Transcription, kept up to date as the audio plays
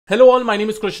Hello all, my name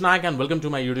is Krish Naik and welcome to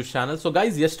my YouTube channel. So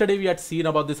guys, yesterday we had seen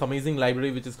about this amazing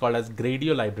library which is called as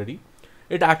Gradio library.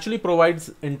 It actually provides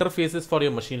interfaces for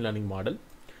your machine learning model.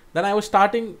 Then I was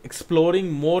starting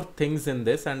exploring more things in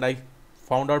this and I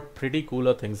found out pretty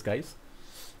cooler things, guys.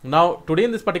 Now today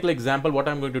in this particular example, what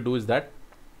I'm going to do is that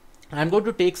I'm going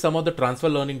to take some of the transfer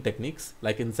learning techniques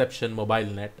like inception, mobile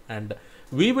net, and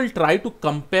we will try to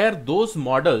compare those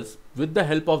models with the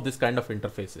help of this kind of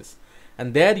interfaces.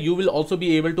 And there you will also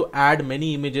be able to add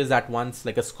many images at once,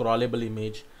 like a scrollable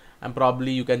image, and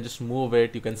probably you can just move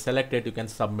it, you can select it, you can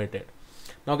submit it.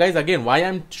 Now guys, again, why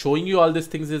I'm showing you all these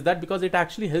things is that because it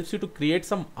actually helps you to create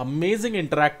some amazing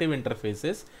interactive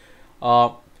interfaces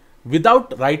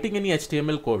without writing any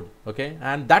HTML code, okay?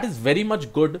 And that is very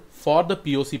much good for the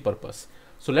POC purpose.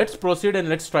 So let's proceed and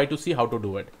let's try to see how to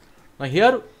do it. Now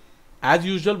here, as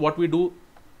usual, what we do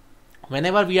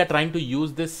whenever we are trying to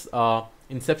use this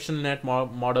inception net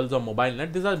models or mobile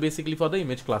net, these are basically for the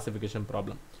image classification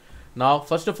problem. Now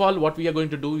first of all, what we are going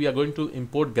to do, we are going to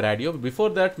import Gradio. Before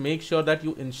that, make sure that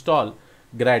you install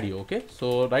Gradio. Okay,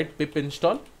 so write pip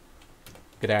install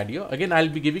Gradio. Again, I'll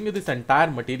be giving you this entire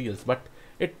materials, but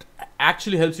it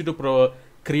actually helps you to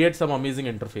create some amazing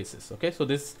interfaces. Okay, so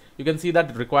this, you can see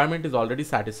that requirement is already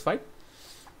satisfied.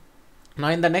 Now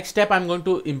in the next step, I'm going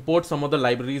to import some of the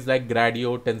libraries like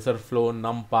Gradio, TensorFlow,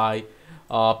 NumPy,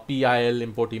 PIL,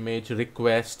 import image,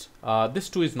 request. This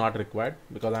too is not required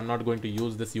because I'm not going to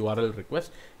use this URL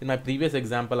request. In my previous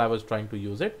example, I was trying to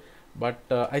use it, but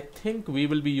I think we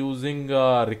will be using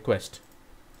request.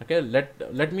 Okay,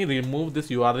 let me remove this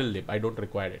URL lib. I don't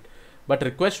require it, but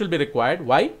request will be required.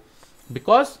 Why?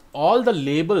 Because all the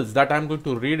labels that I'm going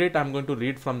to read it, I'm going to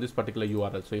read from this particular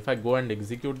URL. So if I go and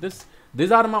execute this,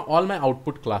 these are all my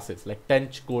output classes like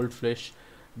tench, goldfish,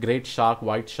 great shark,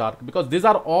 white shark, because these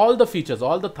are all the features,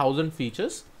 all the 1000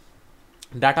 features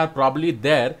that are probably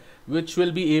there, which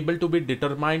will be able to be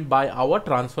determined by our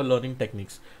transfer learning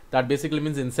techniques. That basically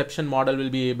means inception model will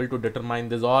be able to determine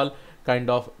this all kind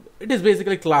of, it is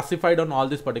basically classified on all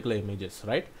these particular images,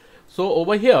 right? So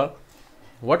over here,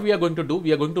 what we are going to do,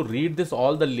 we are going to read this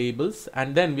all the labels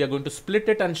and then we are going to split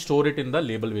it and store it in the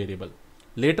label variable.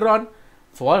 Later on,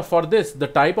 for this, the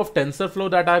type of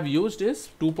TensorFlow that I've used is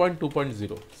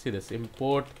 2.2.0. See this,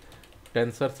 import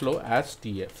TensorFlow as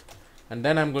TF. And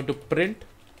then I'm going to print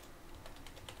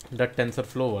the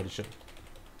TensorFlow version.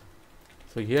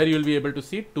 So here you'll be able to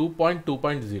see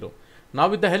 2.2.0. Now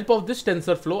with the help of this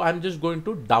TensorFlow, I'm just going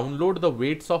to download the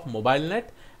weights of MobileNet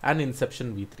and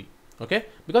Inception v3. Okay,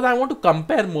 because I want to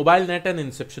compare MobileNet and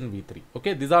Inception v3.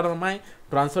 Okay, these are my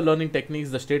transfer learning techniques,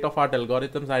 the state-of-art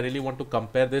algorithms. I really want to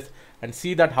compare this and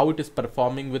see that how it is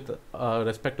performing with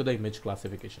respect to the image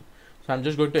classification. So I'm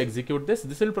just going to execute this.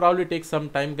 This will probably take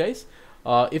some time, guys.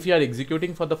 If you are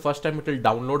executing for the first time, it will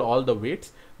download all the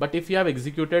weights. But if you have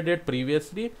executed it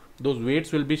previously, those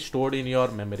weights will be stored in your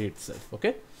memory itself.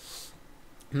 Okay.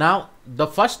 Now the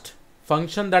first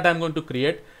function that I'm going to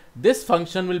create, this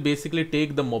function will basically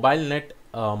take the MobileNet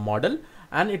model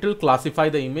and it will classify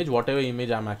the image, whatever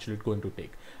image I'm actually going to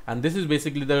take. And this is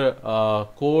basically the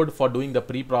code for doing the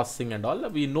pre-processing and all.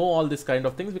 We know all this kind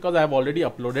of things because I have already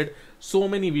uploaded so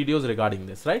many videos regarding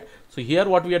this, right? So here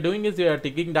what we are doing is we are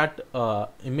taking that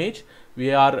image,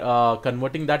 we are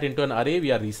converting that into an array,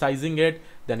 we are resizing it,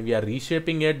 then we are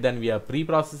reshaping it, then we are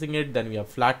pre-processing it, then we are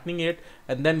flattening it,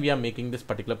 and then we are making this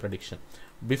particular prediction.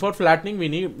 Before flattening, we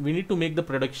need to make the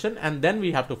prediction and then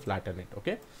we have to flatten it.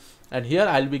 Okay, and here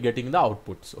I'll be getting the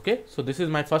outputs. Okay, so this is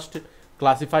my first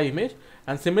classify image,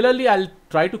 and similarly I'll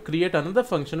try to create another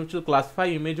function which will classify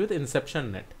image with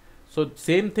inception net. So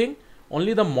same thing,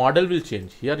 only the model will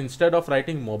change. Here instead of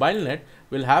writing mobile net,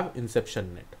 we'll have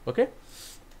inception net. Okay,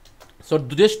 so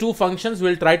these two functions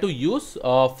we'll try to use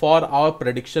for our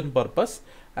prediction purpose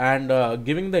and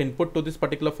giving the input to this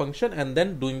particular function and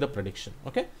then doing the prediction.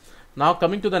 Okay, now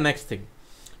coming to the next thing.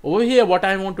 Over here, what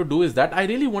I want to do is that I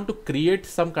really want to create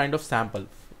some kind of sample.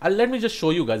 Let me just show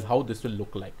you guys how this will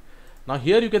look like. Now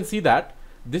here you can see that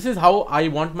this is how I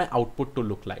want my output to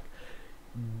look like.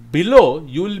 Below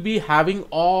you will be having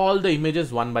all the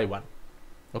images one by one.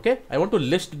 Okay, I want to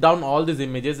list down all these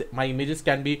images. My images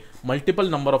can be multiple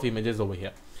number of images over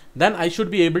here. Then I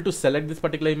should be able to select this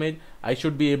particular image. I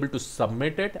should be able to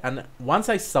submit it, and once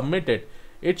I submit it,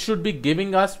 it should be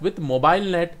giving us with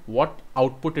MobileNet what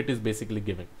output it is basically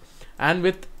giving, and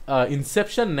with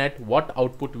Inception net what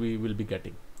output we will be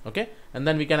getting. Okay, and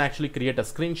then we can actually create a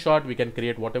screenshot, we can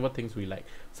create whatever things we like.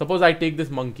 Suppose I take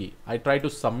this monkey, I try to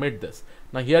submit this.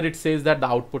 Now here it says that the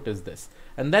output is this,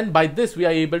 and then by this we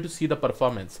are able to see the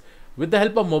performance. With the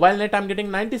help of MobileNet, I'm getting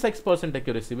 96%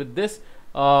 accuracy. With this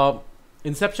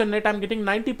Inception net, I'm getting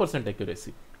 90%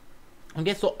 accuracy.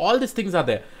 Okay, so all these things are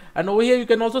there, and over here you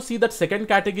can also see that second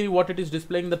category what it is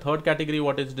displaying, the third category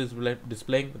what is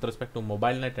displaying with respect to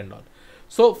mobile net and all.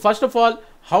 So first of all,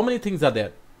 how many things are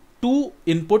there? Two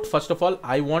input. First of all,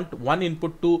 I want one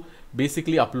input to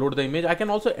basically upload the image. I can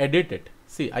also edit it.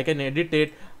 See, I can edit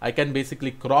it, I can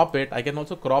basically crop it, I can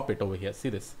also crop it over here. See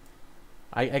this,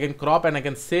 I can crop and I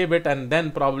can save it, and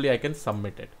then probably I can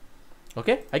submit it.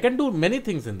 Okay, I can do many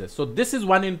things in this. So this is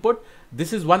one input,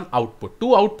 this is one output.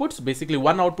 Two outputs, basically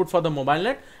one output for the mobile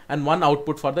net and one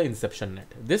output for the inception net.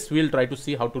 This we'll try to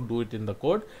see how to do it in the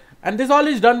code, and this all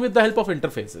is done with the help of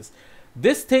interfaces.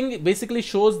 This thing basically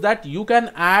shows that you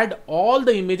can add all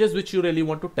the images which you really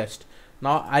want to test.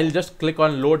 Now I'll just click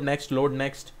on load next,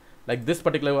 like this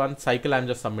particular one cycle, I'm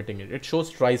just submitting it. It shows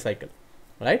try cycle,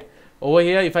 right? Over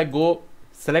here, if I go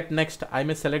select next, I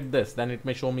may select this, then it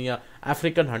may show me a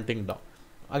African hunting dog.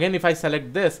 Again, if I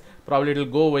select this, probably it will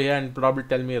go over here and probably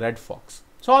tell me red fox.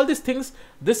 So all these things,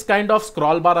 this kind of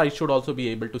scroll bar, I should also be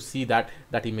able to see that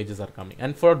images are coming.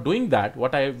 And for doing that,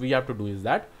 what we have to do is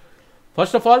that,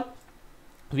 first of all,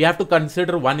 we have to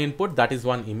consider one input, that is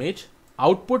one image.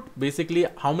 Output, basically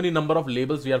how many number of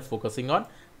labels we are focusing on,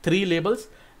 3 labels.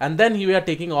 And then here we are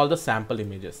taking all the sample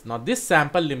images. Now this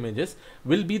sample images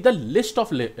will be the list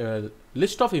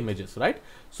of images, right?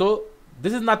 So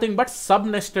this is nothing but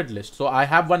sub-nested list. So I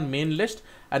have one main list,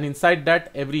 and inside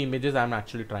that every images I'm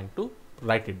actually trying to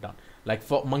write it down. Like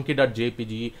for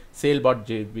monkey.jpg,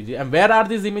 sail.jpg, and where are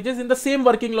these images? In the same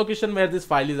working location where this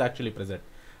file is actually present.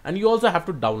 And you also have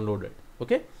to download it.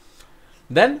 Okay.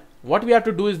 Then what we have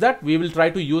to do is that we will try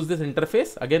to use this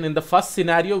interface. Again, in the first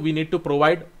scenario, we need to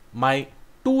provide my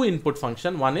 2 input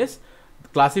function. One is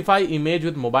classify image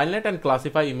with mobile net and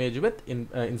classify image with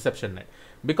inception net.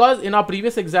 Because in our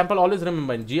previous example, always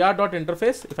remember in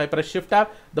gr.interface, if I press shift tab,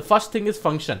 the first thing is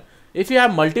function. If you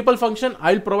have multiple function,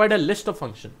 I'll provide a list of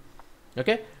function.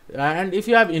 Okay. And if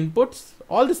you have inputs,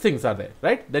 all these things are there,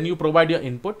 right? Then you provide your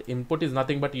input. Input is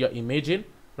nothing but your image in,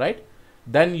 right?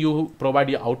 Then you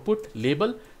provide your output,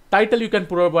 label, title. You can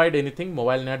provide anything,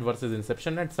 mobile net versus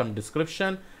inception net, some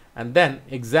description, and then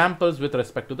examples with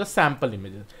respect to the sample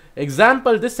images.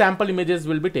 This sample images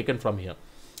will be taken from here.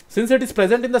 Since it is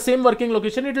present in the same working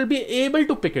location, it will be able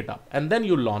to pick it up, and then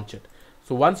you launch it.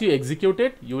 So once you execute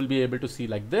it, you will be able to see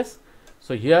like this.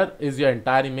 So here is your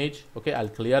entire image. Okay, I'll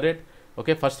clear it.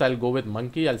 Okay, first I'll go with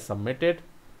monkey, I'll submit it.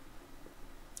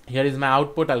 Here is my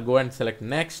output, I'll go and select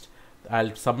next.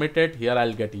 I'll submit it. Here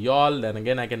I'll get y'all, then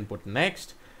again I can put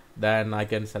next, then I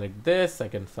can select this, I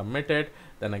can submit it,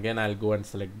 then again I'll go and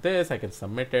select this, I can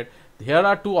submit it. Here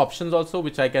are 2 options also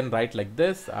which I can write like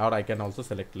this, or I can also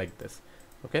select like this.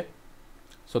 Okay,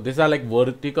 so these are like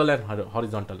vertical and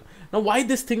horizontal. Now why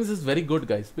these things is very good,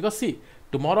 guys, because see,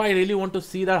 tomorrow I really want to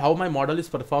see that how my model is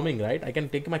performing, right? I can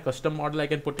take my custom model, I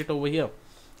can put it over here.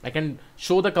 I can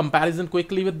show the comparison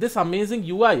quickly with this amazing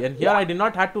UI, and here I did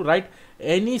not have to write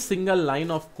any single line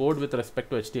of code with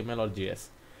respect to HTML or JS.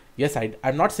 Yes,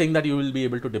 I'm not saying that you will be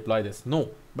able to deploy this,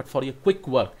 no, but for your quick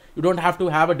work, you don't have to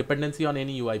have a dependency on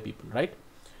any UI people, right?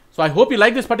 So I hope you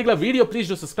like this particular video. Please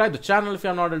do subscribe the channel if you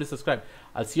are not already subscribed.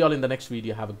 I'll see you all in the next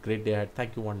video. Have a great day ahead.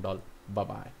 Thank you, one doll. Bye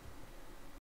bye.